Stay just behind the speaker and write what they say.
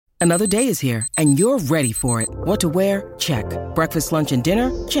Another day is here, and you're ready for it. What to wear? Check. Breakfast, lunch, and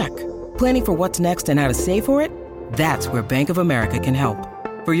dinner? Check. Planning for what's next and how to save for it? That's where Bank of America can help.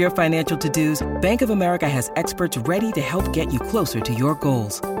 For your financial to-dos, Bank of America has experts ready to help get you closer to your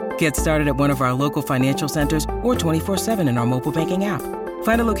goals. Get started at one of our local financial centers or 24/7 in our mobile banking app.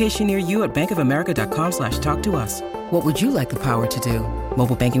 Find a location near you at bankofamerica.com/talktous. What would you like the power to do?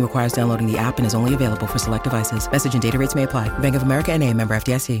 Mobile banking requires downloading the app and is only available for select devices. Message and data rates may apply. Bank of America N.A., member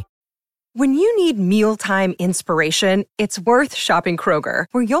FDIC. When you need mealtime inspiration, it's worth shopping Kroger,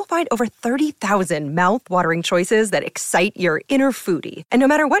 where you'll find over 30,000 mouth-watering choices that excite your inner foodie. And no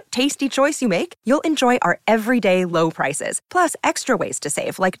matter what tasty choice you make, you'll enjoy our everyday low prices, plus extra ways to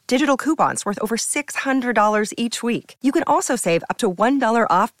save, like digital coupons worth over $600 each week. You can also save up to $1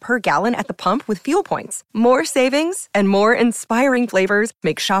 off per gallon at the pump with fuel points. More savings and more inspiring flavors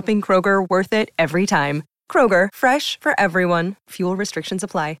make shopping Kroger worth it every time. Kroger, fresh for everyone. Fuel restrictions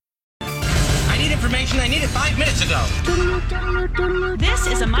apply. Information I needed 5 minutes ago. This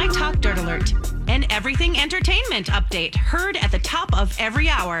is a My Talk Dirt Alert, an everything entertainment update heard at the top of every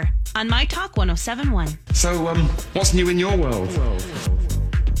hour on My Talk 107.1. So, what's new in your world?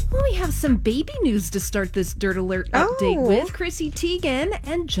 Well, we have some baby news to start this Dirt Alert update with. Chrissy Teigen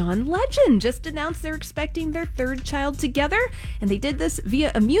and John Legend just announced they're expecting their third child together, and they did this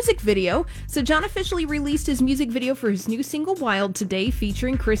via a music video. So John officially released his music video for his new single Wild today,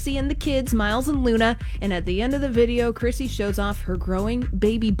 featuring Chrissy and the kids, Miles and Luna. And at the end of the video, Chrissy shows off her growing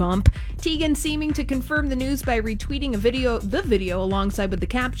baby bump. Teigen seeming to confirm the news by retweeting the video alongside with the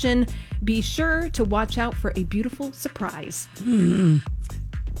caption, "Be sure to watch out for a beautiful surprise."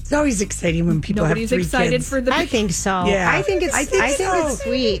 It's always exciting when people have 3 kids. Nobody's excited for the... I think so. Yeah. I think it's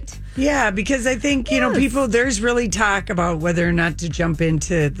sweet. Yeah, because I think, people, there's really talk about whether or not to jump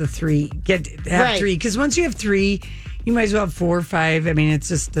into the 3, have 3. Because once you have 3, you might as well have 4 or 5. I mean, it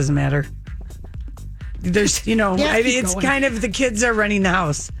just doesn't matter. There's, it's kind of the kids are running the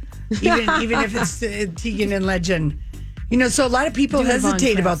house, even if it's Teigen and Legend. So a lot of people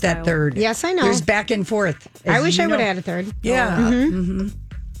hesitate about that third. Yes, I know. There's back and forth. I wish I would have had a third. Yeah. Mm-hmm.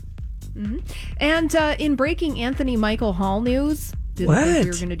 And in breaking Anthony Michael Hall news, didn't think we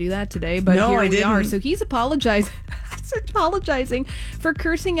were going to do that today, but here we are. So he's apologizing for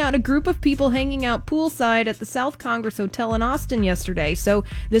cursing out a group of people hanging out poolside at the South Congress Hotel in Austin yesterday. So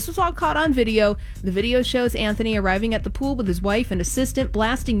this was all caught on video. The video shows Anthony arriving at the pool with his wife and assistant,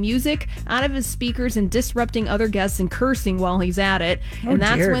 blasting music out of his speakers and disrupting other guests and cursing while he's at it. And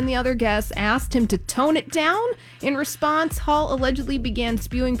that's when the other guests asked him to tone it down. In response, Hall allegedly began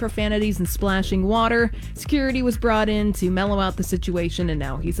spewing profanities and splashing water. Security was brought in to mellow out the situation, and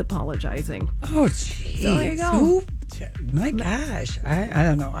now he's apologizing. Oh, jeez. So there you go. My gosh. I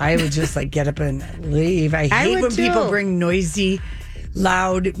don't know. I would just get up and leave. I hate when people bring noisy,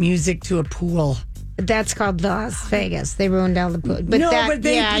 loud music to a pool. That's called Las Vegas. They ruined all the pool. But no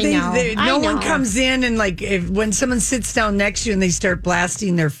one comes in and when someone sits down next to you and they start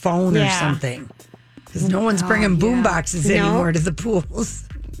blasting their phone or something. Because no one's bringing boom boxes anymore to the pools.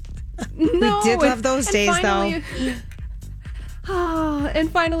 We did love those days, though.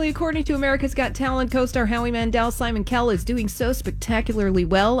 And finally, according to America's Got Talent co-star Howie Mandel, Simon Cowell is doing so spectacularly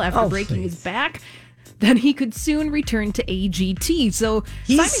well after breaking his back that he could soon return to AGT. So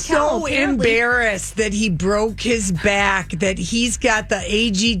he's so embarrassed that he broke his back that he's got the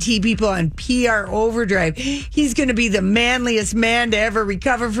AGT people on PR overdrive. He's going to be the manliest man to ever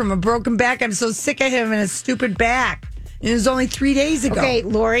recover from a broken back. I'm so sick of him and his stupid back. And it was only 3 days ago. Okay,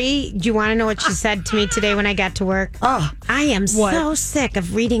 Lori, do you want to know what she said to me today when I got to work? Oh, I am so sick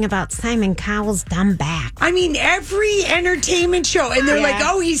of reading about Simon Cowell's dumb back. I mean, every entertainment show, and they're like,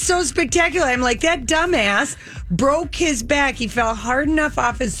 oh, he's so spectacular. I'm like, that dumbass broke his back. He fell hard enough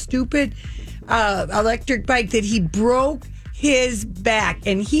off his stupid electric bike that he broke his back,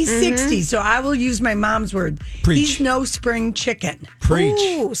 and he's 60, so I will use my mom's word. Preach. He's no spring chicken. Preach.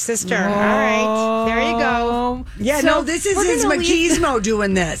 Ooh, sister. All right. There you go. Yeah, so this is his machismo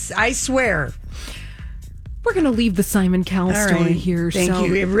doing this. I swear. We're going to leave the Simon Cowell story here. Thank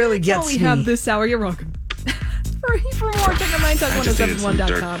you. It really gets me. We have this hour. You're welcome. For more, check out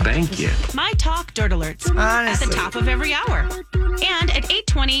MyTalk1071.com. Thank you. My Talk Dirt Alerts at the top of every hour. And at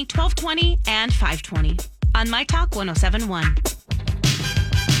 8:20, 12:20, and 5:20 on My Talk 107.1.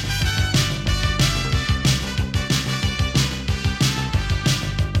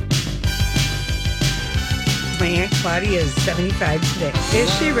 My Aunt Claudia is 75 today. Is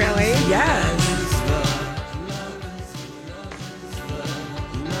she really? Yes.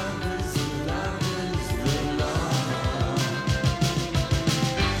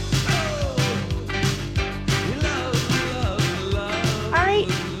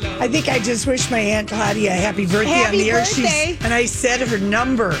 I think I just wish my Aunt Claudia a happy birthday on the air. And I said her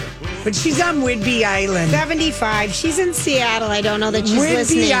number, but she's on Whidbey Island. 75. She's in Seattle. I don't know that she's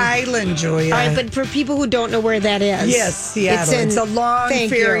listening. Whidbey Island, Julia. All right, but for people who don't know where that is. Yes, Seattle. It's a long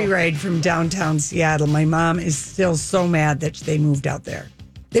ferry ride from downtown Seattle. My mom is still so mad that they moved out there.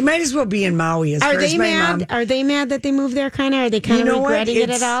 They might as well be in Maui as far as my mom. Are they mad that they moved there, kind of? Are they kind of regretting it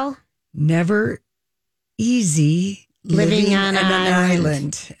at all? Never easy living on an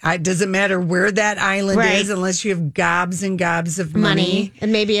island. It doesn't matter where that island is unless you have gobs and gobs of money.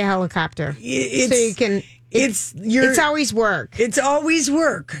 And maybe a helicopter. It's always work. It's always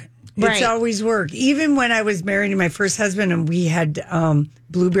work. Right. It's always work. Even when I was married to my first husband and we had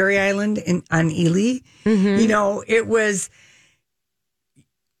Blueberry Island on Ely, it was...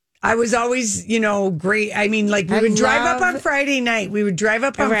 I was always, great. I mean, like we would drive up on Friday night.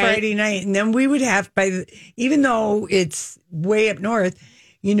 Friday night, and then we would have even though it's way up north,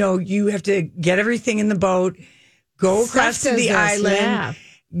 you have to get everything in the boat, go across to the island,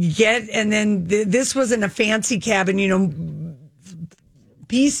 and then this wasn't a fancy cabin,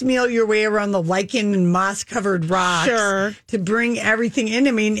 piecemeal your way around the lichen and moss covered rocks to bring everything in.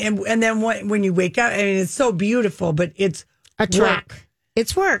 I mean, and then when you wake up, I mean, it's so beautiful, but it's a trek.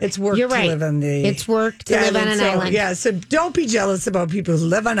 It's work. It's work You're to right. live on It's work to live on an island. Yeah, so don't be jealous about people who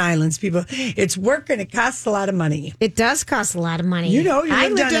live on islands. People, it's work and it costs a lot of money. It does cost a lot of money. You lived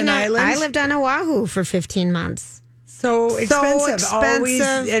on an island. I lived on Oahu for 15 months. So expensive. Always,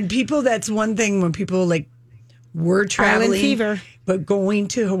 and people, that's one thing when people were traveling. Island fever. But going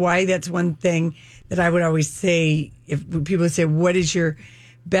to Hawaii, that's one thing that I would always say. If people say, what is your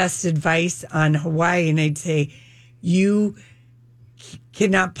best advice on Hawaii? And I'd say, you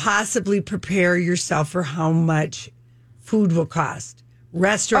cannot possibly prepare yourself for how much food will cost.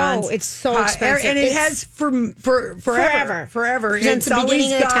 Restaurants. Oh, it's so expensive. And it has for forever. Since It's always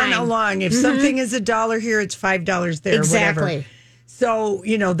gone along. If something is $1 here, it's $5 there. Exactly. Whatever. So,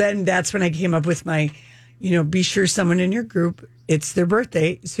 then that's when I came up with my, be sure someone in your group, it's their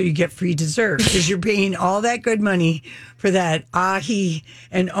birthday, so you get free dessert because you're paying all that good money for that ahi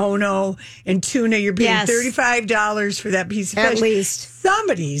and ono and tuna. You're paying $35 for that piece of fish. At least.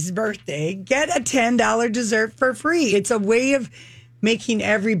 Somebody's birthday, get a $10 dessert for free. It's a way of making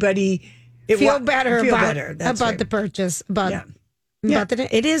everybody feel better about right. the purchase.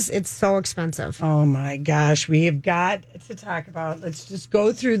 It's so expensive. Oh my gosh, we have got to talk about. Let's just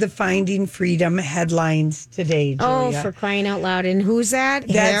go through the Finding Freedom headlines today, Julia. Oh, for crying out loud! And who's that?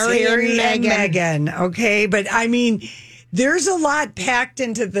 That's Harry and Meghan. Okay, but I mean, there's a lot packed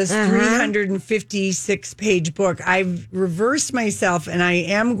into this 356-page book. I've reversed myself, and I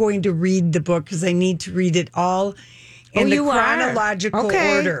am going to read the book because I need to read it all in the chronological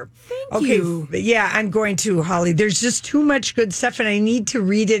order. Thank you. Yeah, I'm going to, Holly. There's just too much good stuff, and I need to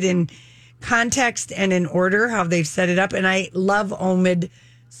read it in context and in order, how they've set it up. And I love Omid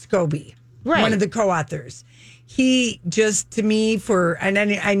Scobie, one of the co-authors. He just, to me, and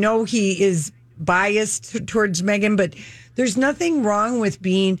I know he is biased towards Meghan, but there's nothing wrong with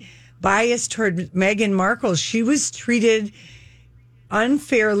being biased toward Meghan Markle. She was treated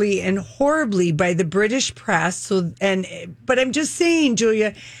unfairly and horribly by the British press. But I'm just saying,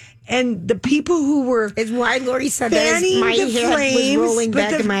 Julia, and the people who were it's why Lori said fanning that my the head flames, was rolling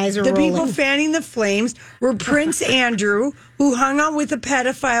back and my eyes are the rolling. people fanning the flames were Prince Andrew, who hung out with a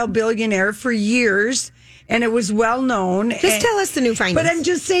pedophile billionaire for years, and it was well known. Just tell us the new findings. But I'm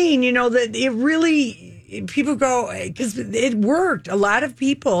just saying, that it really, people go, because it worked. A lot of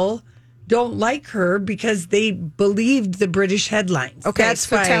people don't like her because they believed the British headlines. Okay, that's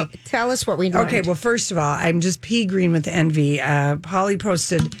so why. Tell us what we learned. Okay, well, first of all, I'm just pea green with envy. Polly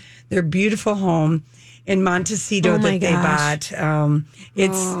posted their beautiful home in Montecito they bought.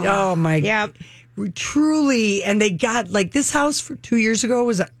 Truly, and they got this house for 2 years ago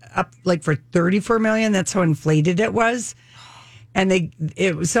was up for $34 million. That's how inflated it was, and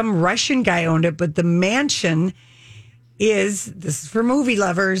it was some Russian guy owned it, but the mansion this is for movie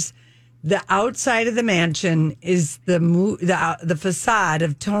lovers. The outside of the mansion is the facade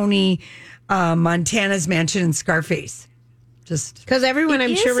of Tony Montana's mansion in Scarface. Just because everyone,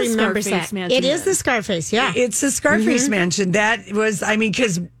 I'm sure, remembers that. Mansion, it is the Scarface, yeah. It's the Scarface mansion. That was,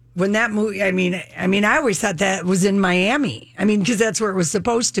 because when that movie, I always thought that was in Miami. Because that's where it was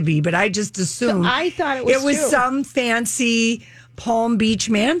supposed to be. But I just assumed I thought it was some fancy Palm Beach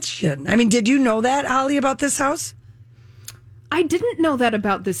mansion. Did you know that, Holly, about this house? I didn't know that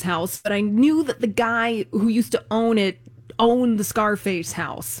about this house, but I knew that the guy who used to own it owned the Scarface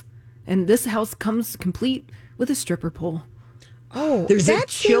house. And this house comes complete with a stripper pole. Oh, there's a that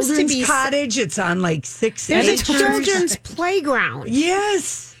seems to children's be cottage. It's on like 6 There's a acres. children's playground.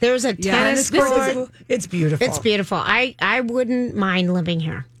 Yes. There's a tennis court. It's beautiful. It's beautiful. I wouldn't mind living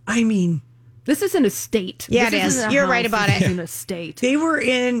here. I mean, this is an estate. Yeah, This it is. isn't a You're house. right about This it. is an estate. they were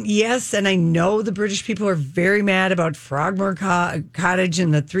in, yes, and I know the British people are very mad about Frogmore Cottage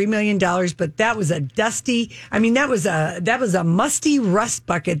and the $3 million, but that was a dusty, that was a musty rust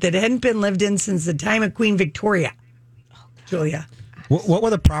bucket that hadn't been lived in since the time of Queen Victoria. Julia. What were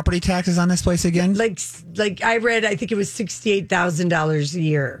the property taxes on this place again? Like I read, I think it was $68,000 a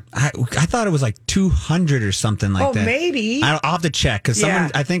year. I thought it was like 200 or something like that. Oh, maybe. I'll have to check because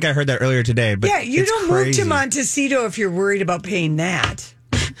someone. I think I heard that earlier today. But yeah, you it's don't crazy. move to Montecito if you're worried about paying that.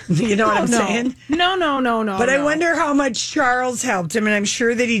 You know what I'm saying? No. But I wonder how much Charles helped him, and I'm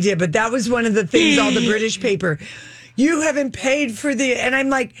sure that he did. But that was one of the things, all the British paper, you haven't paid for and I'm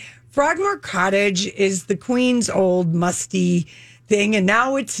like, Frogmore Cottage is the Queen's old musty thing, and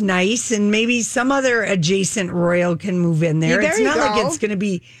now it's nice, and maybe some other adjacent royal can move in there. It's not like it's going to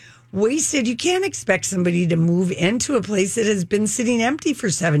be wasted. You can't expect somebody to move into a place that has been sitting empty for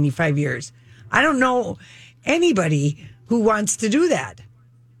 75 years. I don't know anybody who wants to do that.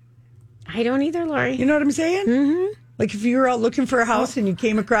 I don't either, Lori. You know what I'm saying? Mm-hmm. Like if you were out looking for a house and you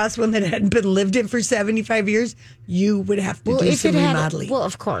came across one that hadn't been lived in for 75 years, you would have to do some remodeling. Well,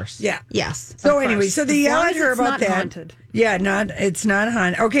 of course. Yeah. Yes. So anyway, so they yell at her it's about not that. haunted. Yeah, it's not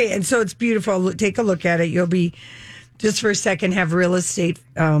haunted. Okay, and so it's beautiful. Take a look at it. You'll be, just for a second, have real estate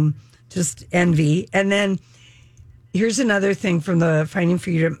just envy. And then here's another thing from the Finding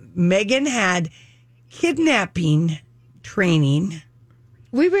Freedom. Meghan had kidnapping training.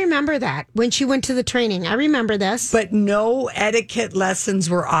 We remember that when she went to the training. I remember this. But no etiquette lessons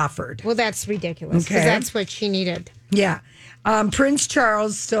were offered. Well, that's ridiculous because that's what she needed. Yeah. Prince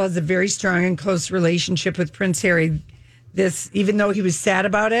Charles still has a very strong and close relationship with Prince Harry. Even though he was sad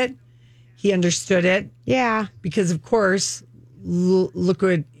about it, he understood it. Yeah. Because, of course, look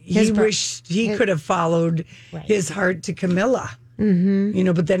what he wished he could have followed his heart to Camilla. Mm-hmm.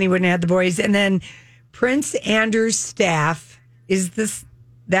 But then he wouldn't have had the boys. And then Prince Andrew's staff is this.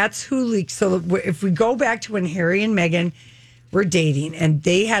 That's who leaked. So if we go back to when Harry and Meghan were dating, and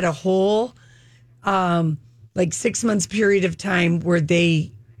they had a whole 6 months period of time where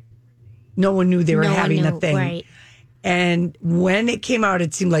no one knew they were having a thing. Right. And when it came out,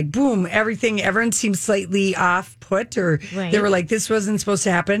 it seemed like boom, everyone seemed slightly off put, or they were like, this wasn't supposed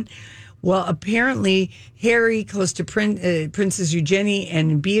to happen. Well, apparently Harry, close to Princess Eugenie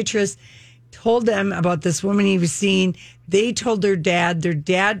and Beatrice, told them about this woman he was seeing. They told their dad. Their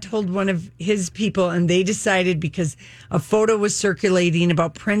dad told one of his people, and they decided, because a photo was circulating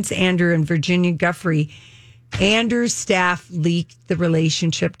about Prince Andrew and Virginia Giuffre, Andrew's staff leaked the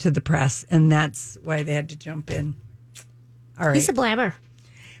relationship to the press, and that's why they had to jump in. All right. He's a blabber.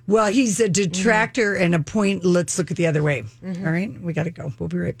 Well, he's a detractor and a point. Let's look at the other way. Mm-hmm. All right, we got to go. We'll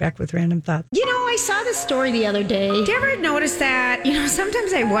be right back with Random Thoughts. I saw this story the other day. Did you ever notice that?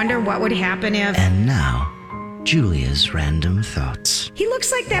 Sometimes I wonder what would happen if... And now, Julia's Random Thoughts. He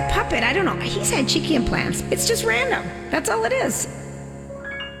looks like that puppet. I don't know. He's had cheeky implants. It's just random. That's all it is.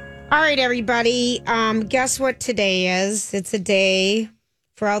 All right, everybody. Guess what today is? It's a day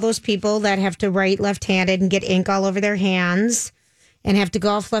for all those people that have to write left-handed and get ink all over their hands, and have to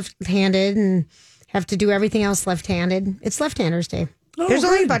golf left-handed and have to do everything else left-handed. It's Left-Handers Day. Oh, There's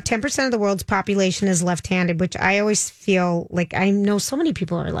only good. about 10% of the world's population is left-handed, which I always feel like I know so many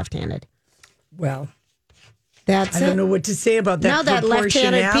people are left-handed. Well, I don't know what to say about that. No, that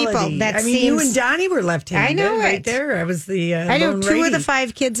left-handed people. You and Donnie were left-handed. I know right it. there. I was the I know lone 2 righty. of the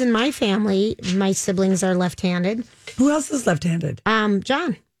 5 kids in my family, my siblings are left-handed. Who else is left-handed?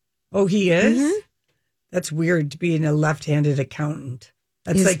 John. Oh, he is? Mm-hmm. That's weird to be a left-handed accountant.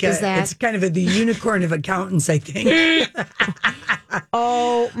 That's it's kind of the unicorn of accountants, I think.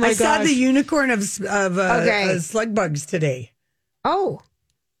 Oh my I gosh. saw the unicorn of slug bugs today. Oh.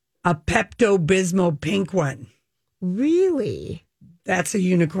 A Pepto-Bismol pink one. Really? That's a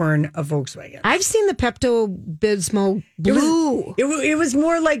unicorn of Volkswagen. I've seen the Pepto-Bismol blue. It was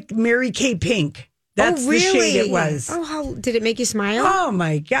more like Mary Kay pink. That's the shade it was. Oh, how did it make you smile? Oh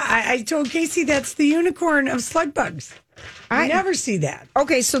my God. I told Casey that's the unicorn of slug bugs. I never see that.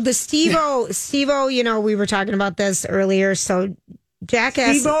 Okay, so the Steve-O, we were talking about this earlier. So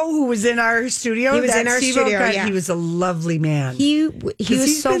Jackass. Steve-O, who was in our studio. He was in our studio, God, yeah. He was a lovely man. He was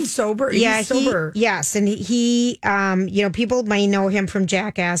he's so been sober. Yeah, he's sober. Yes, and he people might know him from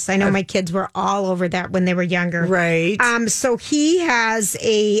Jackass. I know my kids were all over that when they were younger. Right. So he has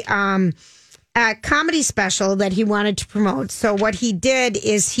a comedy special that he wanted to promote. So what he did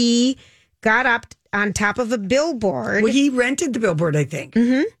is he got up on top of a billboard. Well, he rented the billboard, I think.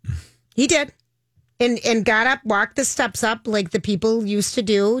 Mm-hmm. He did. And got up, walked the steps up like the people used to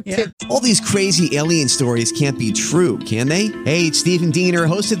do. All these crazy alien stories can't be true, can they? Hey, it's Stephen Diener,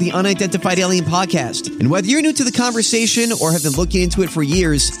 host of the Unidentified Alien Podcast. And whether you're new to the conversation or have been looking into it for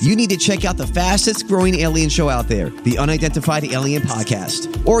years, you need to check out the fastest growing alien show out there, the Unidentified Alien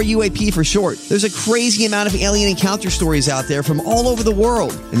Podcast, or UAP for short. There's a crazy amount of alien encounter stories out there from all over the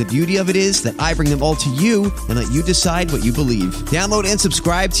world. And the beauty of it is that I bring them all to you and let you decide what you believe. Download and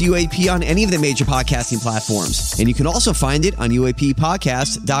subscribe to UAP on any of the major podcasting platforms. And you can also find it on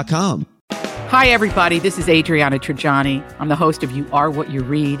UAPpodcast.com. Hi, everybody. This is Adriana Trajani. I'm the host of You Are What You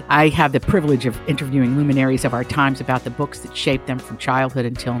Read. I have the privilege of interviewing luminaries of our times about the books that shaped them from childhood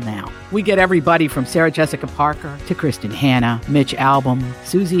until now. We get everybody from Sarah Jessica Parker to Kristen Hanna, Mitch Albom,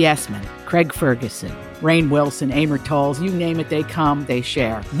 Susie Essman, Craig Ferguson, Rainn Wilson, Amor Tolls, you name it, they come, they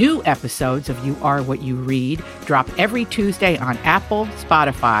share. New episodes of You Are What You Read drop every Tuesday on Apple,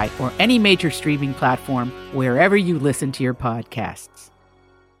 Spotify, or any major streaming platform wherever you listen to your podcasts.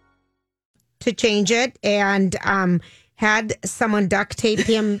 To change it and had someone duct tape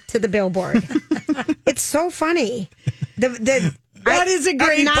him to the billboard. It's so funny. That is a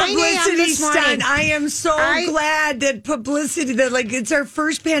great publicity stunt. I am so glad that publicity, it's our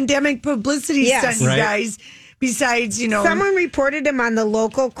first pandemic publicity stunt, you guys. Besides, someone reported him on the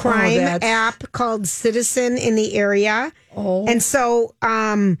local crime app called Citizen in the area. Oh. And so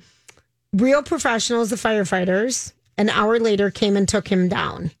real professionals, the firefighters, an hour later came and took him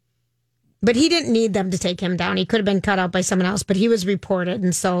down. But he didn't need them to take him down. He could have been cut out by someone else, but he was reported,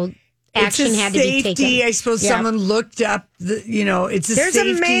 and so action had to be taken. I suppose someone looked up, it's a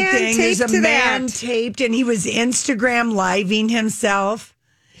safety thing. There's a man taped, and he was Instagram living himself.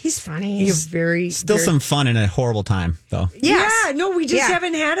 He's funny. He's Still some fun in a horrible time, though. Yes. Yeah, no, we just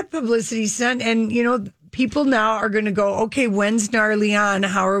haven't had a publicity stunt, and, people now are going to go, okay, when's Gnarly on?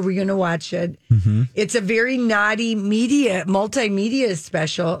 How are we going to watch it? Mm-hmm. It's a very naughty multimedia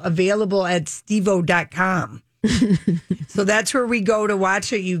special available at stevo.com. So that's where we go to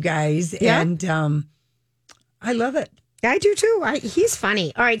watch it, you guys. Yeah. And I love it. I do too. He's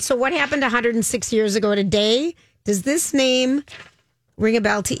funny. All right. So what happened 106 years ago today? Does this name ring a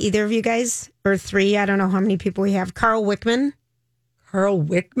bell to either of you guys? Or three? I don't know how many people we have. Carl Wickman. Carl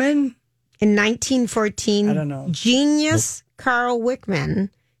Wickman? In 1914, I don't know. Genius Carl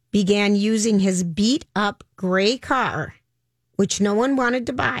Wickman began using his beat-up gray car, which no one wanted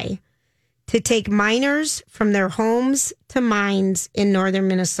to buy, to take miners from their homes to mines in northern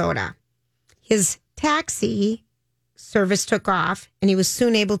Minnesota. His taxi service took off, and he was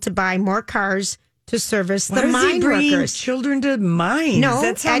soon able to buy more cars to service the mine workers. Children to mines? No,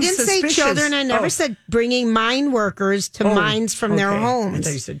 that I didn't suspicious. say children. I never said bringing mine workers to mines from their homes. I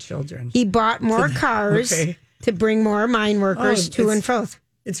thought you said children. He bought more cars to bring more mine workers to and fro.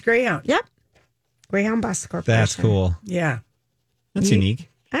 It's Greyhound. Yep. Greyhound Bus Corporation. That's cool. Yeah. That's unique.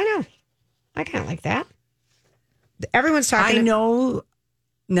 I know. I kind of like that. Everyone's talking. I know.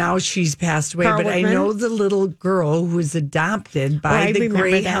 Now she's passed away, but I know the little girl who was adopted by the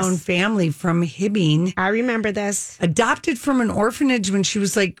Greyhound family from Hibbing. I remember this. Adopted from an orphanage when she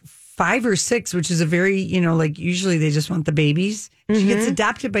was like 5 or 6, which is a very, usually they just want the babies. Mm-hmm. She gets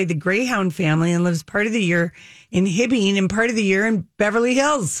adopted by the Greyhound family and lives part of the year in Hibbing and part of the year in Beverly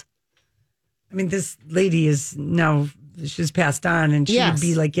Hills. I mean, this lady is now, she's passed on and she would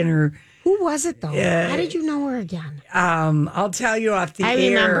be like in her... Who was it, though? How did you know her again? I'll tell you off the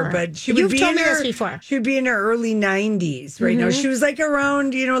air, but she would You've be told in me her, this before. She would be in her early 90s right now. She was like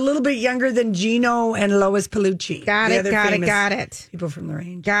around, a little bit younger than Gino and Lois Palucci. Got it. People from the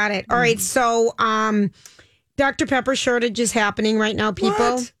range. Got it. All right, so Dr. Pepper shortage is happening right now,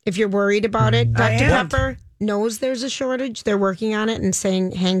 people. What? If you're worried about it, Dr. Pepper knows there's a shortage. They're working on it and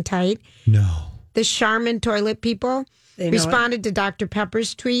saying hang tight. No. The Charmin toilet people responded to Dr.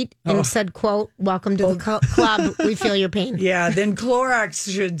 Pepper's tweet and said, quote, welcome to the club. We feel your pain. Yeah, then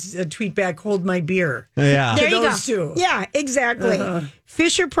Clorox should tweet back, hold my beer. Yeah. There you those go. Two. Yeah, exactly.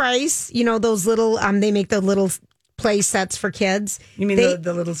 Fisher Price, those little, they make the little play sets for kids. You mean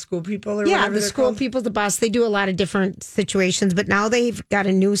the little school people or whatever the school people, the bus. They do a lot of different situations, but now they've got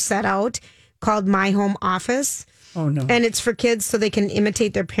a new set out called My Home Office. Oh, no. And it's for kids so they can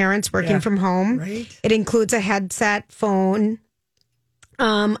imitate their parents working from home. Right. It includes a headset, phone,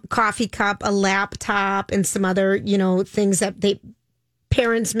 coffee cup, a laptop, and some other, things that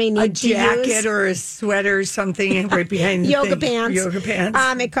parents may need to use. A jacket or a sweater or something right behind the Yoga thing. pants. Yoga pants.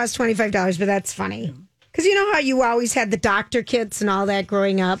 It costs $25, but that's funny. Because you know how you always had the doctor kits and all that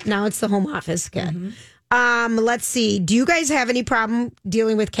growing up? Now it's the home office kit. Mm-hmm. Let's see. Do you guys have any problem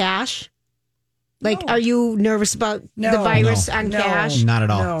dealing with cash? Like, are you nervous about the virus on cash? Not at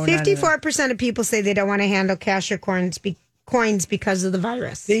all. 54% of people say they don't want to handle cash or coins because of the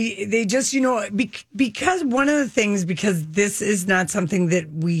virus. They just, because one of the things, because this is not something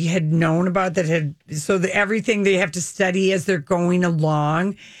that we had known about everything they have to study as they're going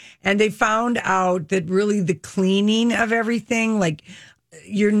along. And they found out that really the cleaning of everything, like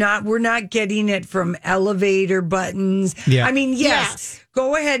we're not getting it from elevator buttons. Yeah. I mean, yes.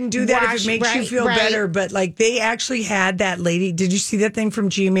 Go ahead and do that if it makes you feel better. But like they actually had that lady. Did you see that thing from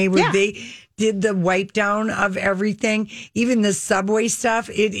GMA where they did the wipe down of everything? Even the subway stuff,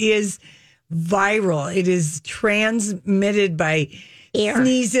 it is viral. It is transmitted by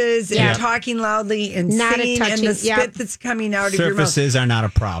sneezes and talking loudly and singing and the spit that's coming out of your mouth. Surfaces are not a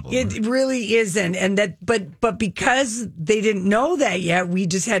problem. It really isn't. And but because they didn't know that yet, we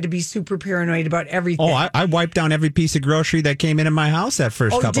just had to be super paranoid about everything. Oh, I wiped down every piece of grocery that came into my house that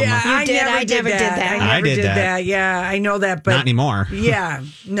first couple months. I never did that. I did that. Yeah, I know that, but not anymore. Yeah,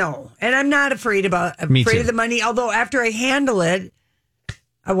 no. And I'm not afraid of the money, although after I handle it,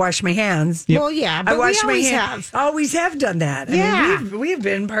 I wash my hands. Yep. Well, yeah, but we always have done that. I mean, we've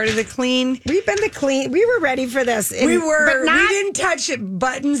been part of the clean. We've been the clean. We were ready for this. We didn't touch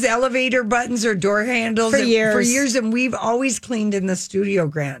buttons, elevator buttons, or door handles for years. And we've always cleaned in the studio,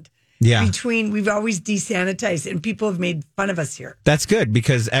 Grant. Yeah. We've always desanitized, and people have made fun of us here. That's good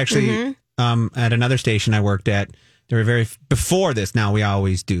because actually, at another station I worked at, they were before this. Now we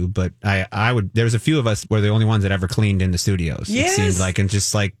always do, but there was a few of us were the only ones that ever cleaned in the studios. Yes. It seemed like, and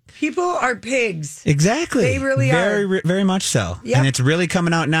just like people are pigs. Exactly. They really are. Very much so. Yep. And it's really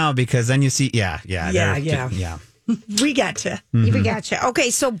coming out now because then you see, yeah. We gotcha. We gotcha. Okay.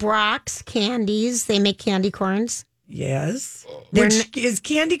 So Brock's Candies, they make candy corns. Yes. Is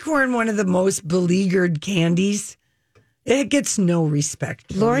candy corn one of the most beleaguered candies? It gets no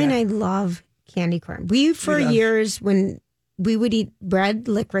respect. Lori and I love candy corn. For years, when we would eat bread,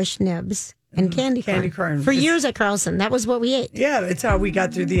 licorice nibs, and candy corn. For years at Carlson, that was what we ate. Yeah, it's how we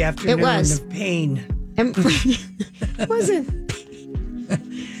got through the afternoon of pain. It wasn't.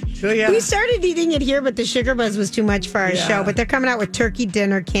 Julia. We started eating it here, but the sugar buzz was too much for our show. But they're coming out with turkey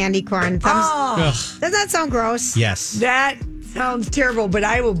dinner candy corn. Doesn't that sound gross? Yes. That sounds terrible, but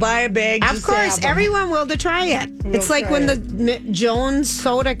I will buy a bag. Of course, everyone will to try it. It's like when the Jones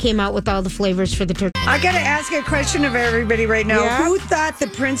soda came out with all the flavors for the turkey. I got to ask a question of everybody right now. Yeah? Who thought the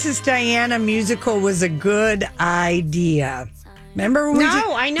Princess Diana musical was a good idea? Remember when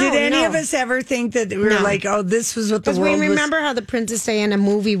I know. Did any of us ever think that we were like, oh, this was what the world was? Because we remember how the Princess Diana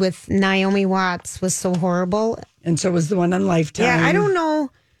movie with Naomi Watts was so horrible. And so was the one on Lifetime. Yeah, I don't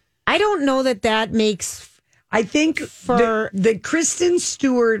know that makes... I think for the Kristen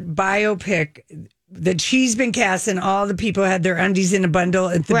Stewart biopic that she's been cast, and all the people had their undies in a bundle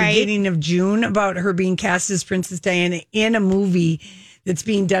at the beginning of June about her being cast as Princess Diana in a movie that's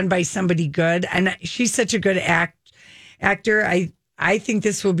being done by somebody good. And she's such a good actor. I think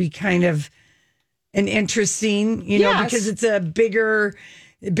this will be kind of an interesting, because it's a bigger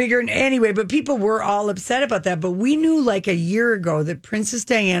anyway, but people were all upset about that. But we knew like a year ago that Princess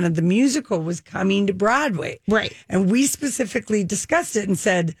Diana, the musical, was coming to Broadway. Right. And we specifically discussed it and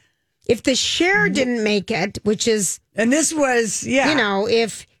said, if the Cher didn't make it, which is... And this was,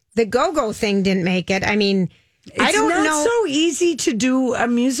 if the Go-Go thing didn't make it, I mean... It's not so easy to do a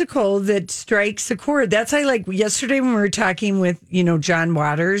musical that strikes a chord. That's like yesterday when we were talking with, John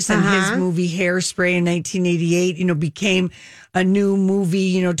Waters and his movie Hairspray in 1988, became a new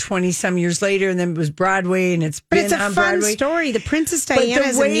movie, 20 some years later, and then it was Broadway and it's been on Broadway. But it's a fun story. The Princess Diana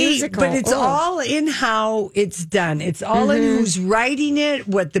is a musical. But it's all in how it's done. It's all in who's writing it,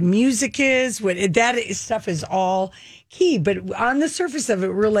 what the music is, that stuff is all key. But on the surface of it,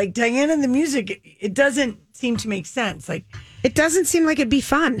 we're like, Diana, the music, it doesn't seem to make sense. Like, it doesn't seem like it'd be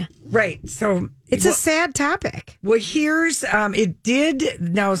fun. Right. So it's a sad topic. Well, here's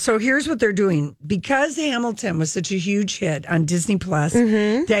here's what they're doing. Because Hamilton was such a huge hit on Disney Plus,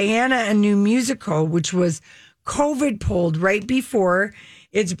 Diana, a new musical, which was COVID pulled right before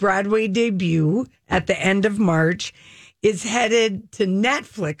its Broadway debut at the end of March, is headed to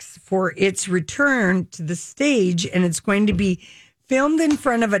Netflix for its return to the stage, and it's going to be filmed in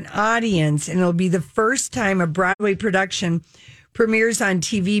front of an audience, and it'll be the first time a Broadway production premieres on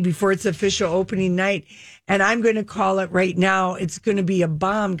TV before its official opening night. And I'm going to call it right now, it's going to be a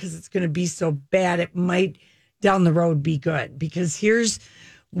bomb because it's going to be so bad it might down the road be good. Because here's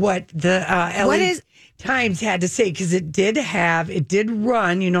what the LA Times had to say, because it did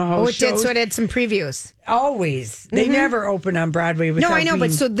run, how it did, so it had some previews. Always. They never open on Broadway without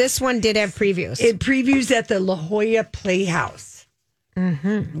but so this one did have previews. It previews at the La Jolla Playhouse.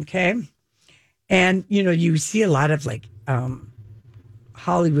 Mm-hmm. Okay. And, you see a lot of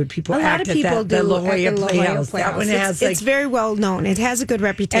Hollywood people act at the La Jolla Playhouse. That one has it's very well known. It has a good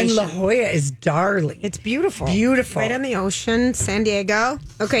reputation. And La Jolla is darling. It's beautiful. Beautiful. Right on the ocean, San Diego.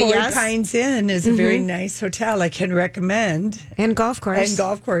 Okay, Torrey Pines Inn is a very nice hotel I can recommend. And golf course.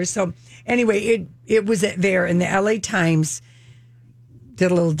 So anyway, it was there, and the LA Times did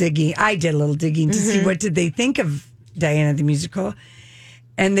a little digging. I did a little digging to see what did they think of Diana the Musical.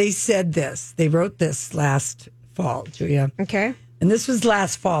 And they said this. They wrote this last fall, Julia. Okay. And this was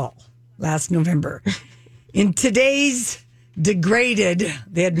last fall, last November. In today's degraded,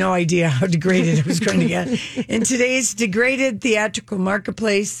 they had no idea how degraded it was going to get. In today's degraded theatrical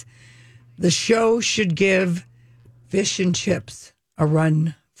marketplace, the show should give fish and chips a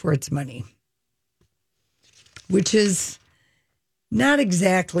run for its money, which is not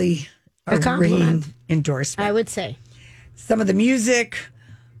exactly a ringing endorsement. I would say. Some of the music,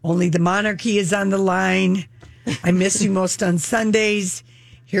 Only the Monarchy is on the line. I Miss You Most on Sundays.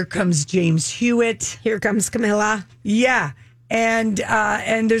 Here Comes James Hewitt. Here Comes Camilla. Yeah. And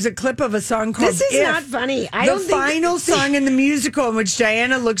there's a clip of a song called This is not funny. The final song in the musical in which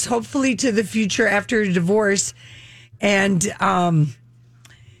Diana looks hopefully to the future after a divorce. And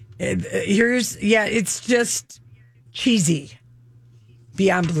it's just cheesy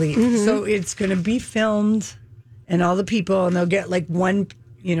beyond belief. So it's going to be filmed and all the people, and they'll get one,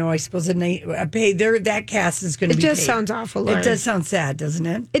 I suppose a pay. That cast is going to be paid. It just sounds awful, Lauren. It does sound sad, doesn't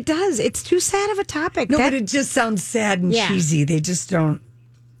it? It does. It's too sad of a topic. No, but it just sounds sad and cheesy. They just don't.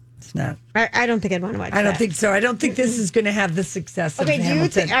 It's not. I don't think I'd want to watch I don't think so. I don't think this is going to have the success of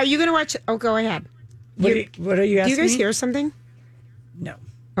Hamilton. Are you going to watch? Oh, go ahead. What are you asking? Do you guys hear something? No.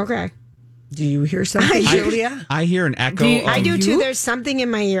 Okay. Do you hear something, Julia? I hear an echo. I do too. There's something in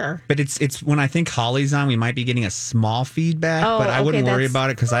my ear. But it's when I think Holly's on, we might be getting a small feedback, but I wouldn't worry about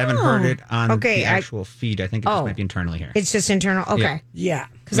it because I haven't heard it on the actual feed. I think it just might be internally here. It's just internal. Okay. Yeah.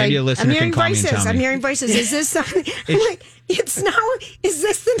 Maybe a listener can call me and tell me. I'm hearing voices. Is this something? Is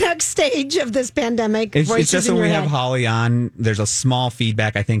this the next stage of this pandemic? It's just when we have Holly on, there's a small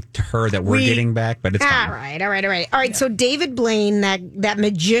feedback, I think, to her that we're getting back, but it's fine. All right. Yeah. So David Blaine, that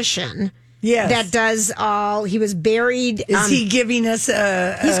magician. Yes. That does all. He was buried. Is he giving us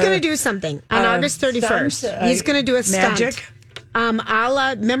He's going to do something on August 31st. He's going to do a magic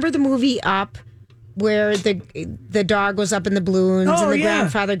stunt. Remember the movie Up, where the dog goes up in the balloons and the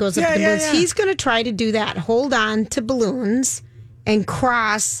grandfather goes up in the balloons? He's going to try to do that. Hold on to balloons and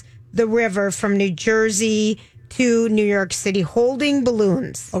cross the river from New Jersey to New York City, holding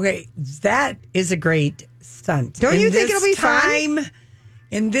balloons. Okay, that is a great stunt. Don't you think it'll be fun?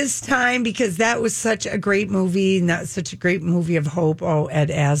 In this time, because that was such a great movie, and that was such a great movie of hope. Oh, Ed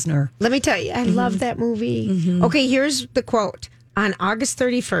Asner. Let me tell you, I love that movie. Okay, here's the quote. On August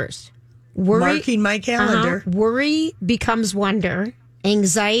 31st, marking my calendar. Worry becomes wonder,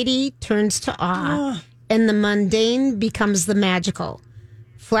 anxiety turns to awe, and the mundane becomes the magical.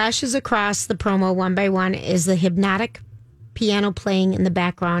 Flashes across the promo one by one is the hypnotic piano playing in the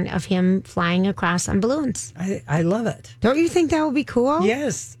background of him flying across on balloons. I love it. Don't you think that would be cool?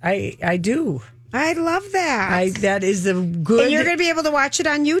 Yes, I do. I love that. That is a good... And you're going to be able to watch it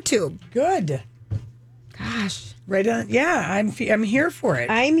on YouTube. Good. Gosh. Right on. Yeah, I'm here for it.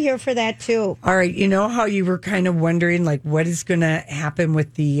 I'm here for that too. All right. You know how you were kind of wondering what is going to happen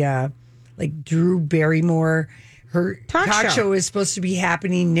with the Drew Barrymore... Her talk show is supposed to be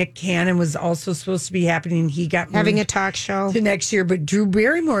happening. Nick Cannon was also supposed to be happening. He got having a talk show to next year. But Drew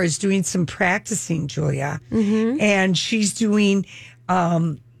Barrymore is doing some practicing, Julia. And she's doing,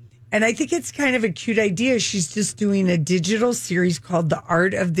 and I think it's kind of a cute idea. She's just doing a digital series called The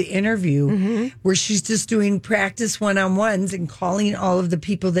Art of the Interview, where she's just doing practice one-on-ones and calling all of the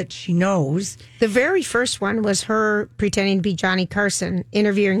people that she knows. The very first one was her pretending to be Johnny Carson,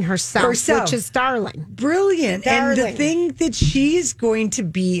 interviewing herself. Which is darling. Brilliant. And the thing that she's going to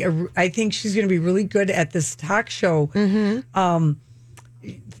be, I think she's going to be really good at this talk show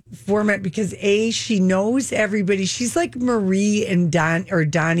format because she knows everybody. She's like Marie and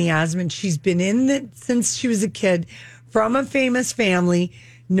Donny Osmond. She's been in it since she was a kid, from a famous family,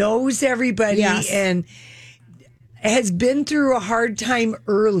 knows everybody, and has been through a hard time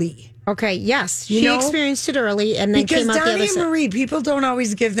early. Okay, yes. She experienced it early and then came out the other side. Because Donny and Marie, people don't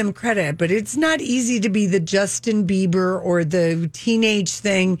always give them credit, but it's not easy to be the Justin Bieber or the teenage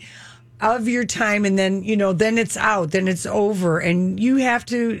thing of your time, and then, then it's out, then it's over, and you have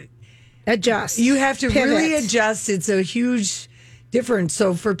to adjust. You have to pivot. Really adjust. It's a huge difference.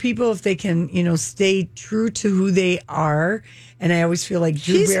 So for people, if they can, stay true to who they are, and I always feel like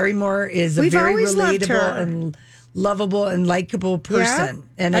Drew Barrymore is a very relatable and lovable and likable person.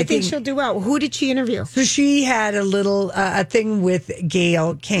 Yeah, And I think she'll do well. Who did she interview? So she had a little a thing with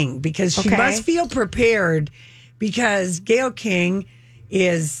Gayle King because she must feel prepared because Gayle King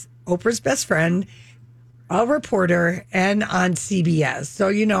is Oprah's best friend, a reporter, and on CBS. So,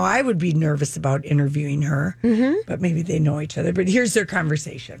 I would be nervous about interviewing her, but maybe they know each other. But here's their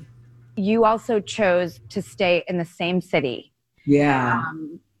conversation. You also chose to stay in the same city. Yeah.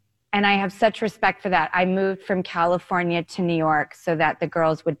 And I have such respect for that. I moved from California to New York so that the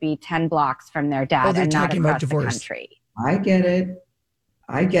girls would be 10 blocks from their dad and not across the country. I get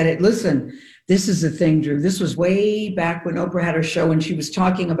it. Listen, this is the thing, Drew. This was way back when Oprah had her show and she was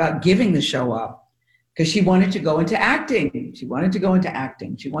talking about giving the show up because she wanted to go into acting. She wanted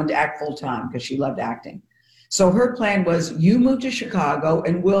to act full time because she loved acting. So her plan was, you move to Chicago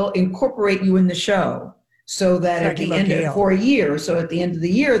and we'll incorporate you in the show. So that at the end of for a year, so at the end of the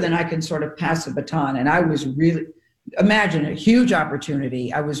year, then I can sort of pass the baton. And I was really, imagine a huge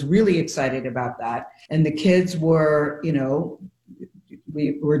opportunity. I was really excited about that. And the kids were,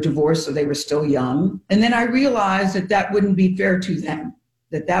 we were divorced, so they were still young. And then I realized that wouldn't be fair to them,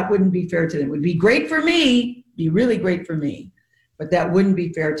 that wouldn't be fair to them. It would be great for me, be really great for me, but that wouldn't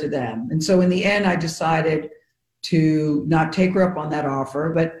be fair to them. And so in the end, I decided to not take her up on that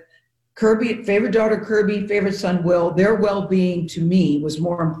offer, but Kirby, favorite daughter Kirby, favorite son Will, their well-being to me was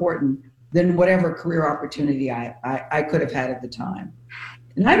more important than whatever career opportunity I could have had at the time.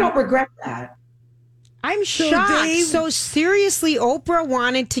 And I don't regret that. I'm shocked. So seriously, Oprah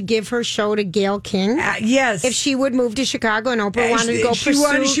wanted to give her show to Gayle King? Yes. If she would move to Chicago and Oprah wanted to go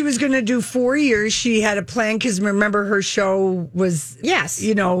pursue... She was going to do 4 years. She had a plan because remember her show was... Yes.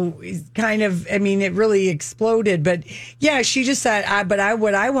 Kind of, it really exploded. But yeah, she just said, what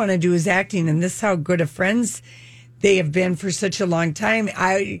I want to do is acting. And this is how good of friends they have been for such a long time.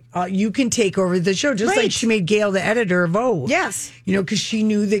 You can take over the show. Just like she made Gayle the editor of O. Yes. Because she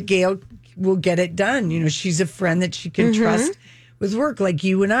knew that Gayle will get it done. She's a friend that she can trust with work, like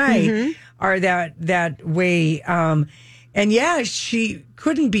you and I are that way. And yeah, she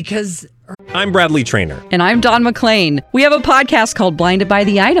couldn't because... I'm Bradley Trainer. And I'm Don McClain. We have a podcast called Blinded by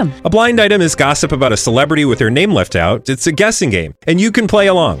the Item. A blind item is gossip about a celebrity with their name left out. It's a guessing game, and you can play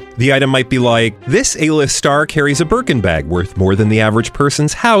along. The item might be like, this A-list star carries a Birkin bag worth more than the average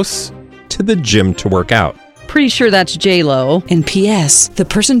person's house to the gym to work out. Pretty sure that's J-Lo. And P.S. the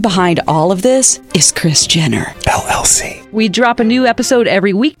person behind all of this is Kris Jenner, LLC. We drop a new episode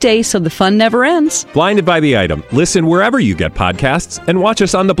every weekday so the fun never ends. Blinded by the Item. Listen wherever you get podcasts and watch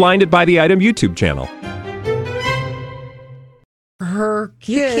us on the Blinded by the Item YouTube channel. Her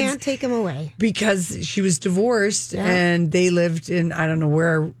kids... You can't take them away. Because she was divorced and they lived in, I don't know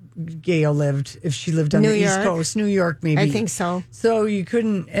where... Gayle lived, if she lived on the East Coast, New York, maybe. I think so. So you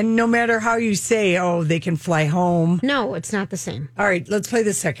couldn't, and no matter how you say, they can fly home. No, it's not the same. All right, let's play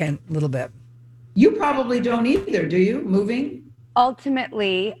the second little bit. You probably don't either, do you? Moving?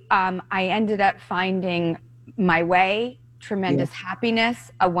 Ultimately, I ended up finding my way, tremendous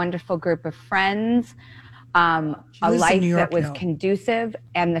happiness, a wonderful group of friends, a life that was conducive.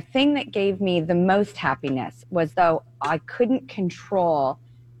 And the thing that gave me the most happiness was though I couldn't control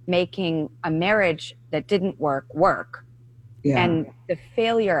making a marriage that didn't work. Yeah. And the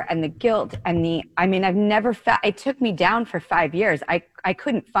failure and the guilt and I've never felt, it took me down for 5 years. I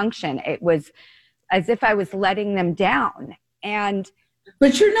couldn't function. It was as if I was letting them down.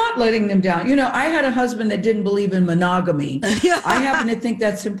 But you're not letting them down. I had a husband that didn't believe in monogamy. I happen to think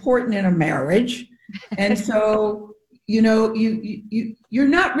that's important in a marriage. And so, you're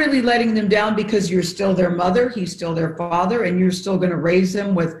not really letting them down because you're still their mother, he's still their father, and you're still going to raise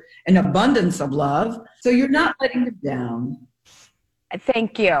them with an abundance of love. So you're not letting them down.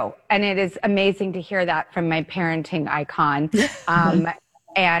 Thank you. And it is amazing to hear that from my parenting icon.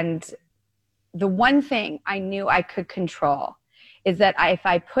 And the one thing I knew I could control is that if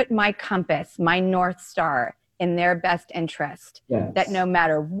I put my compass, my North Star, in their best interest, that no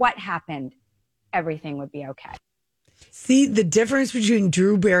matter what happened, everything would be okay. See the difference between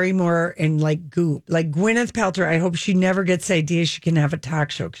Drew Barrymore and Goop. Like Gwyneth Paltrow, I hope she never gets the idea she can have a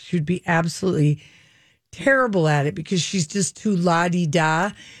talk show because she would be absolutely terrible at it because she's just too la-di-da.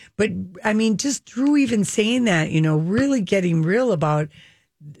 But just Drew even saying that, really getting real about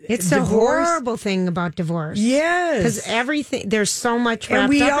it's divorce. A horrible thing about divorce. Yes. Because everything, there's so much wrapped up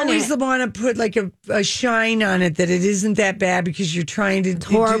in it. And we always want to put a shine on it that it isn't that bad because you're trying to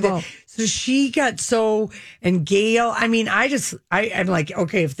do that. So she got and Gayle, I'm like,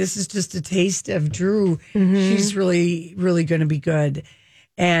 okay, if this is just a taste of Drew, she's really, really going to be good.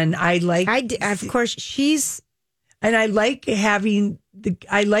 And of course, I like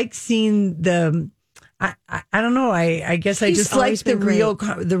seeing I don't know. I guess I just like the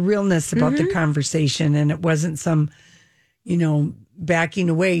realness about the conversation, and it wasn't some, backing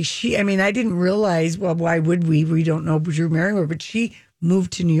away. I didn't realize. Well, why would we? We don't know Drew Barrymore, but she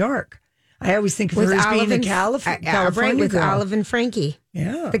moved to New York. I always think of her as being a California with girl. Olive and Frankie.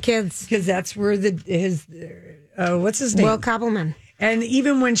 Yeah, the kids, because that's where what's his name? Will Koppelman. And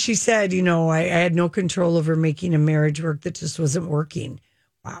even when she said, I had no control over making a marriage work that just wasn't working.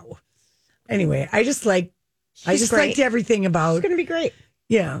 Wow. Anyway, I just liked everything about. It's going to be great.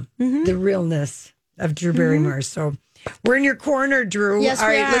 Yeah, the realness of Drew Barrymore. So we're in your corner, Drew. Yes, all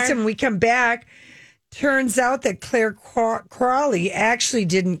right, we are. listen, we come back. Turns out that Claire Crawley actually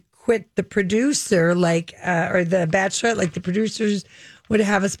didn't quit the producer or the Bachelorette like the producers would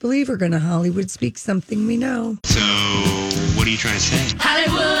have us believe. We're going to Hollywood Speak Something We Know. So, what are you trying to say?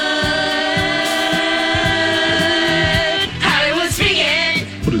 Hollywood speaking.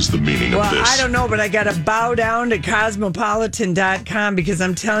 What is the meaning of this? I don't know, but I got to bow down to Cosmopolitan.com because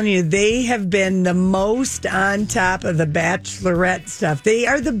I'm telling you, they have been the most on top of the Bachelorette stuff. They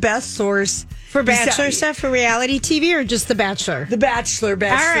are the best source. For Bachelor stuff, for reality TV, or just The Bachelor? The Bachelor,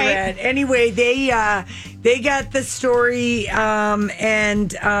 Bachelorette. Right. Anyway, they got the story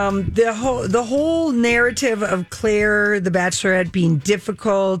and the whole narrative of Claire, the Bachelorette, being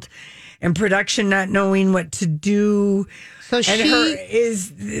difficult and production not knowing what to do. So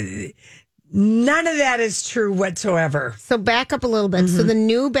none of that is true whatsoever. So back up a little bit. So the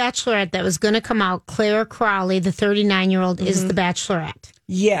new Bachelorette that was going to come out, Claire Crawley, the 39-year-old, is the Bachelorette.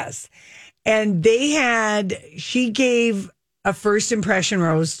 Yes. And she gave a first impression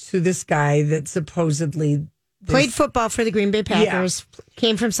rose to this guy that supposedly played football for the Green Bay Packers,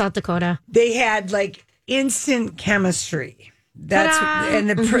 came from South Dakota. They had instant chemistry.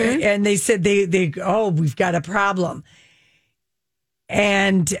 And they said we've got a problem.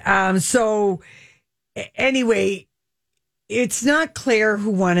 And so anyway, it's not Claire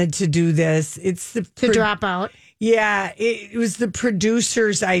who wanted to do this. It's to drop out. Yeah, it was the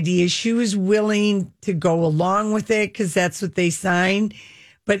producer's idea. She was willing to go along with it because that's what they signed.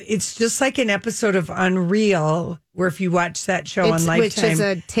 But it's just like an episode of Unreal, where if you watch that show on Lifetime. Which is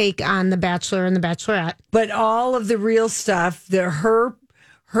a take on The Bachelor and The Bachelorette. But all of the real stuff, her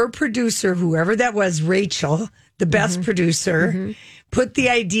producer, whoever that was, Rachel, the best producer, put the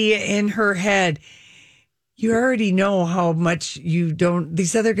idea in her head. You already know how much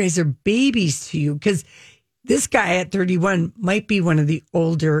these other guys are babies to you because this guy at 31 might be one of the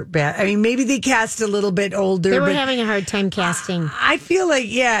older maybe they cast a little bit older. They were having a hard time casting. I feel like,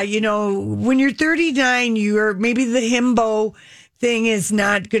 when you're 39, maybe the himbo thing is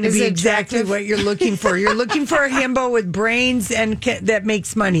not going to be exactly what you're looking for. You're looking for a himbo with brains and that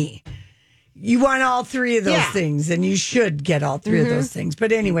makes money. You want all three of those things, and you should get all three of those things.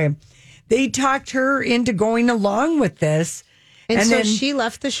 But anyway, they talked her into going along with this. And so she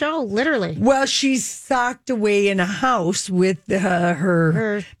left the show, literally. Well, she's socked away in a house with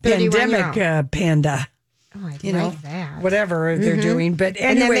her pandemic panda. Oh, I like that. Whatever they're doing. But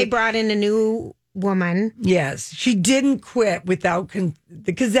anyway. And then they brought in a new woman. Yes. She didn't quit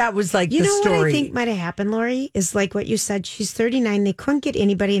because that was the story. What I think might have happened, Lori, is like what you said. She's 39. They couldn't get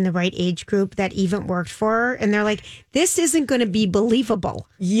anybody in the right age group that even worked for her. And they're like, this isn't going to be believable.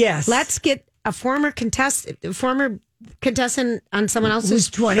 Yes. Let's get a former contestant on someone else's who's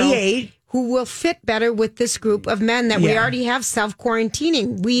 28 show, who will fit better with this group of men that we already have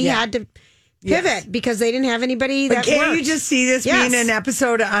self-quarantining. We had to pivot because they didn't have anybody that can't you just see this being an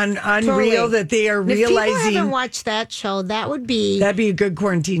episode on Unreal that they are realizing? If people haven't watched that show, that'd be a good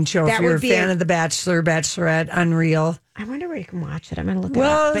quarantine show if you're a fan of The Bachelor, Bachelorette, Unreal. I wonder where you can watch it. I'm going to look it up.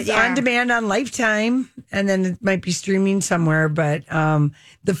 Well, it's on demand on Lifetime, and then it might be streaming somewhere. But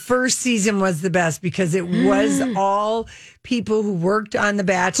the first season was the best because it was all people who worked on The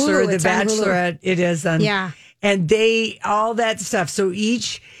Bachelor, The Bachelorette. It is on, and all that stuff. So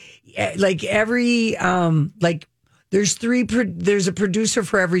each, there's a producer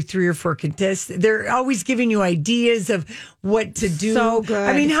for every 3 or 4 contestants. They're always giving you ideas of what to do. So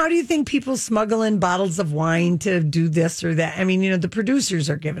good. How do you think people smuggle in bottles of wine to do this or that? The producers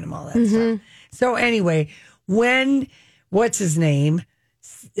are giving them all that stuff. So anyway, when, what's his name?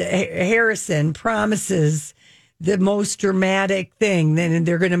 Harrison promises the most dramatic thing, then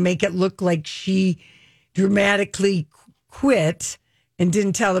they're going to make it look like she dramatically quit and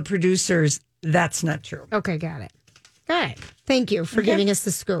didn't tell the producers. That's not true. Okay, got it. All right. Thank you for giving us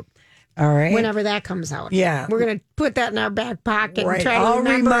the scoop. All right. Whenever that comes out. Yeah. We're going to put that in our back pocket and try to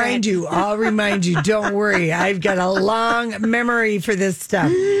I'll remind you. Don't worry. I've got a long memory for this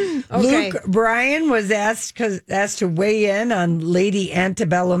stuff. Okay. Luke Bryan was asked to weigh in on Lady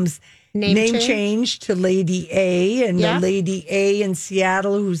Antebellum's name change to Lady A, and the Lady A in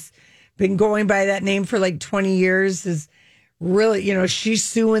Seattle, who's been going by that name for like 20 years, is really, she's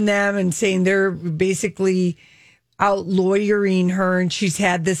suing them and saying they're basically out lawyering her, and she's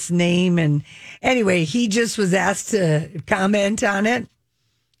had this name. And anyway, he just was asked to comment on it.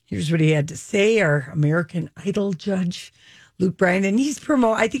 Here's what he had to say. Our American Idol judge, Luke Bryan, and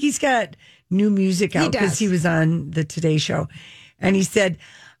I think he's got new music out because he was on the Today Show. And he said,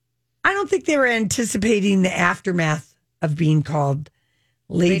 I don't think they were anticipating the aftermath of being called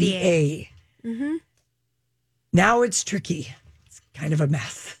Lady A. Mm-hmm. Now it's tricky. It's kind of a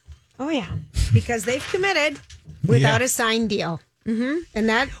mess. Oh, yeah. Because they've committed without a signed deal. Mm-hmm. And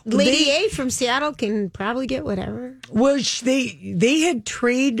that Lady A from Seattle can probably get whatever. Well, they had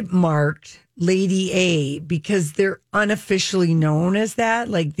trademarked Lady A because they're unofficially known as that.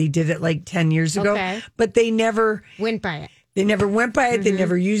 Like they did it like 10 years ago. Okay. But they never went by it. They never went by it. Mm-hmm. They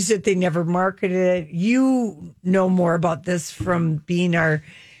never used it. They never marketed it. You know more about this from being our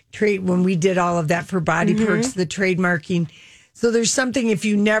trade when we did all of that for Body Perks, the trademarking. So there's something, if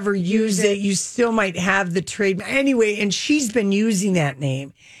you never use it, you still might have the trade. Anyway, and she's been using that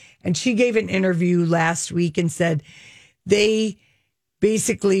name. And she gave an interview last week and said they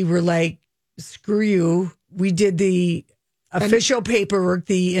basically were like, screw you. We did the official paperwork,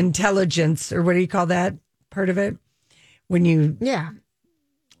 the intelligence, or what do you call that part of it? When you... Yeah.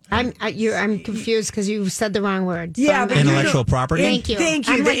 I'm confused because you said the wrong word. So yeah, but intellectual property. Thank you. Thank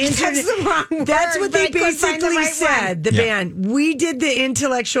you. That's the wrong word. That's what they basically said. The Yeah. band. We did the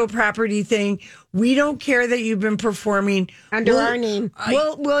intellectual property thing. We don't care that you've been performing under our name.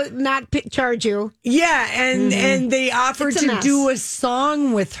 We'll not charge you. Yeah, and they offered to do a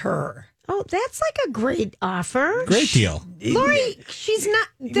song with her. Oh, that's like a great offer. Great deal. Lori, she's not.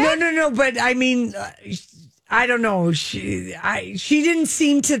 No. But I mean. I don't know. She didn't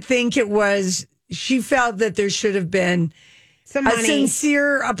seem to think it was. She felt that there should have been some money. A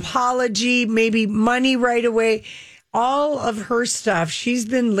sincere apology, maybe money right away. All of her stuff. She's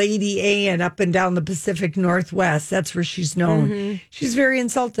been Lady A and up and down the Pacific Northwest. That's where she's known. Mm-hmm. She's very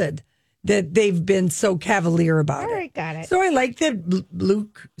insulted that they've been so cavalier about it. All right, got it. So I like that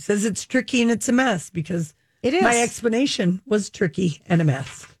Luke says it's tricky and it's a mess because it is. My explanation was tricky and a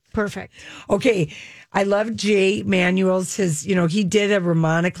mess. Perfect. Okay. I love Jay Manuel's he did a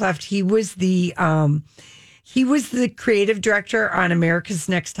Romana Cleft. He was the creative director on America's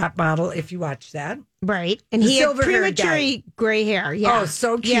Next Top Model, if you watch that. Right. And he had premature gray hair. Yeah. Oh,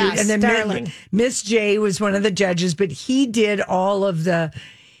 so cute. Yeah, and then Miss J was one of the judges, but he did all of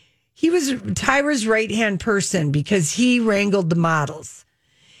he was Tyra's right-hand person because he wrangled the models.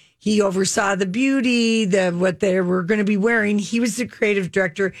 He oversaw the beauty, what they were going to be wearing. He was the creative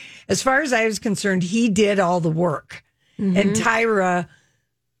director. As far as I was concerned, he did all the work. Mm-hmm. And Tyra,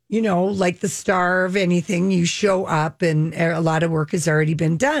 like the star of anything, you show up and a lot of work has already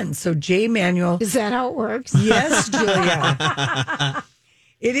been done. So Jay Manuel. Is that how it works? Yes, Julia.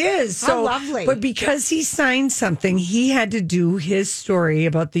 It is. So lovely. But because he signed something, he had to do his story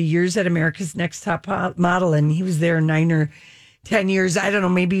about the years at America's Next Top Model. And he was there 9 or 10 years. I don't know.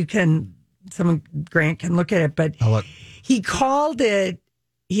 Maybe Grant can look at it, but he called it,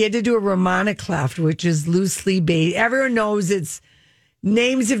 he had to do a Romana Cleft, which is loosely based. Everyone knows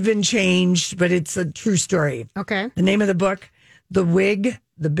names have been changed, but it's a true story. Okay. The name of the book, The Wig,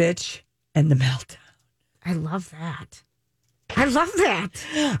 the Bitch, and the Meltdown. I love that.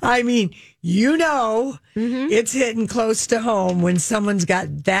 I mean, it's hitting close to home when someone's got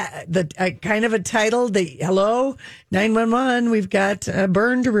kind of a title. Hello, 911. We've got a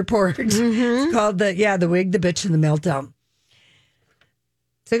burn to report. Mm-hmm. It's called The Wig, the Bitch, and the Meltdown.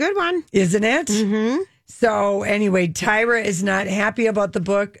 It's a good one, isn't it? Mm-hmm. So anyway, Tyra is not happy about the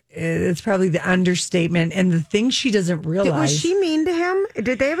book. It's probably the understatement. And the thing she doesn't realize. Was she mean to him?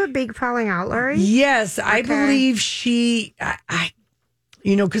 Did they have a big falling out, Larry? Yes, okay. I believe she,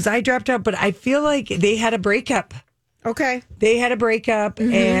 because I dropped out, but I feel like they had a breakup. Okay. They had a breakup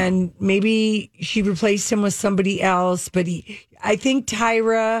and maybe she replaced him with somebody else. But I think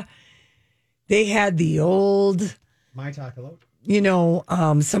Tyra, they had the old. My talk hello.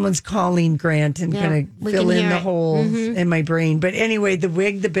 Someone's calling Grant and going to fill in the holes in my brain. But anyway, The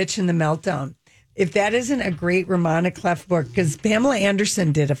Wig, the Bitch, and the Meltdown. If that isn't a great Romana Cleft book, because Pamela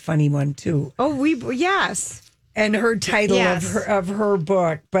Anderson did a funny one too. Oh, yes. And her title of her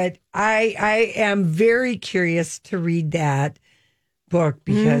book. But I am very curious to read that book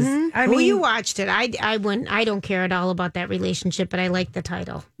because you watched it. I don't care at all about that relationship, but I like the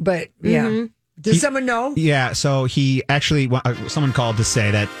title. But Does someone know? Yeah, so he actually, someone called to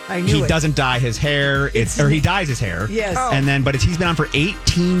say that he doesn't dye his hair, or he dyes his hair. Yes. And then, but he's been on for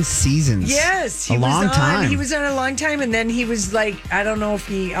 18 seasons. Yes. A long time. He was on a long time, and then he was like, I don't know if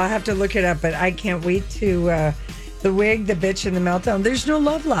I'll have to look it up, but I can't wait to, the wig, the bitch, and the meltdown. There's no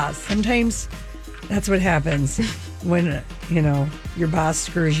love lost. Sometimes that's what happens when, your boss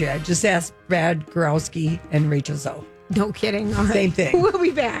screws you. Just ask Brad Gorowski and Rachel Zoe. No kidding. All right. Same thing. We'll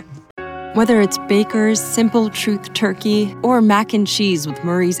be back. Whether it's Baker's Simple Truth Turkey or mac and cheese with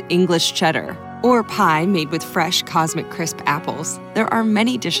Murray's English Cheddar or pie made with fresh Cosmic Crisp apples, there are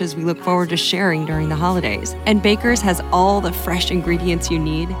many dishes we look forward to sharing during the holidays. And Baker's has all the fresh ingredients you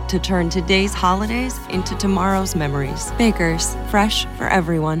need to turn today's holidays into tomorrow's memories. Baker's, fresh for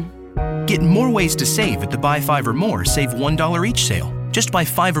everyone. Get more ways to save at the Buy 5 or More Save $1 each sale. Just buy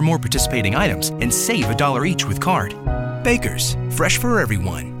 5 or more participating items and save $1 each with card. Baker's, fresh for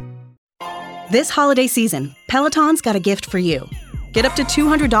everyone. This holiday season, Peloton's got a gift for you. Get up to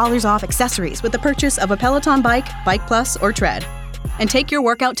 $200 off accessories with the purchase of a Peloton bike, Bike Plus, or Tread. And take your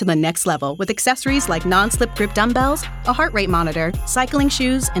workout to the next level with accessories like non-slip grip dumbbells, a heart rate monitor, cycling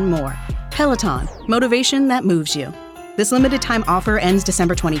shoes, and more. Peloton, motivation that moves you. This limited time offer ends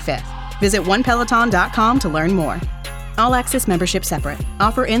December 25th. Visit onepeloton.com to learn more. All access membership separate.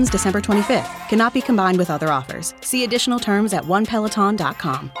 Offer ends December 25th. Cannot be combined with other offers. See additional terms at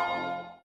onepeloton.com.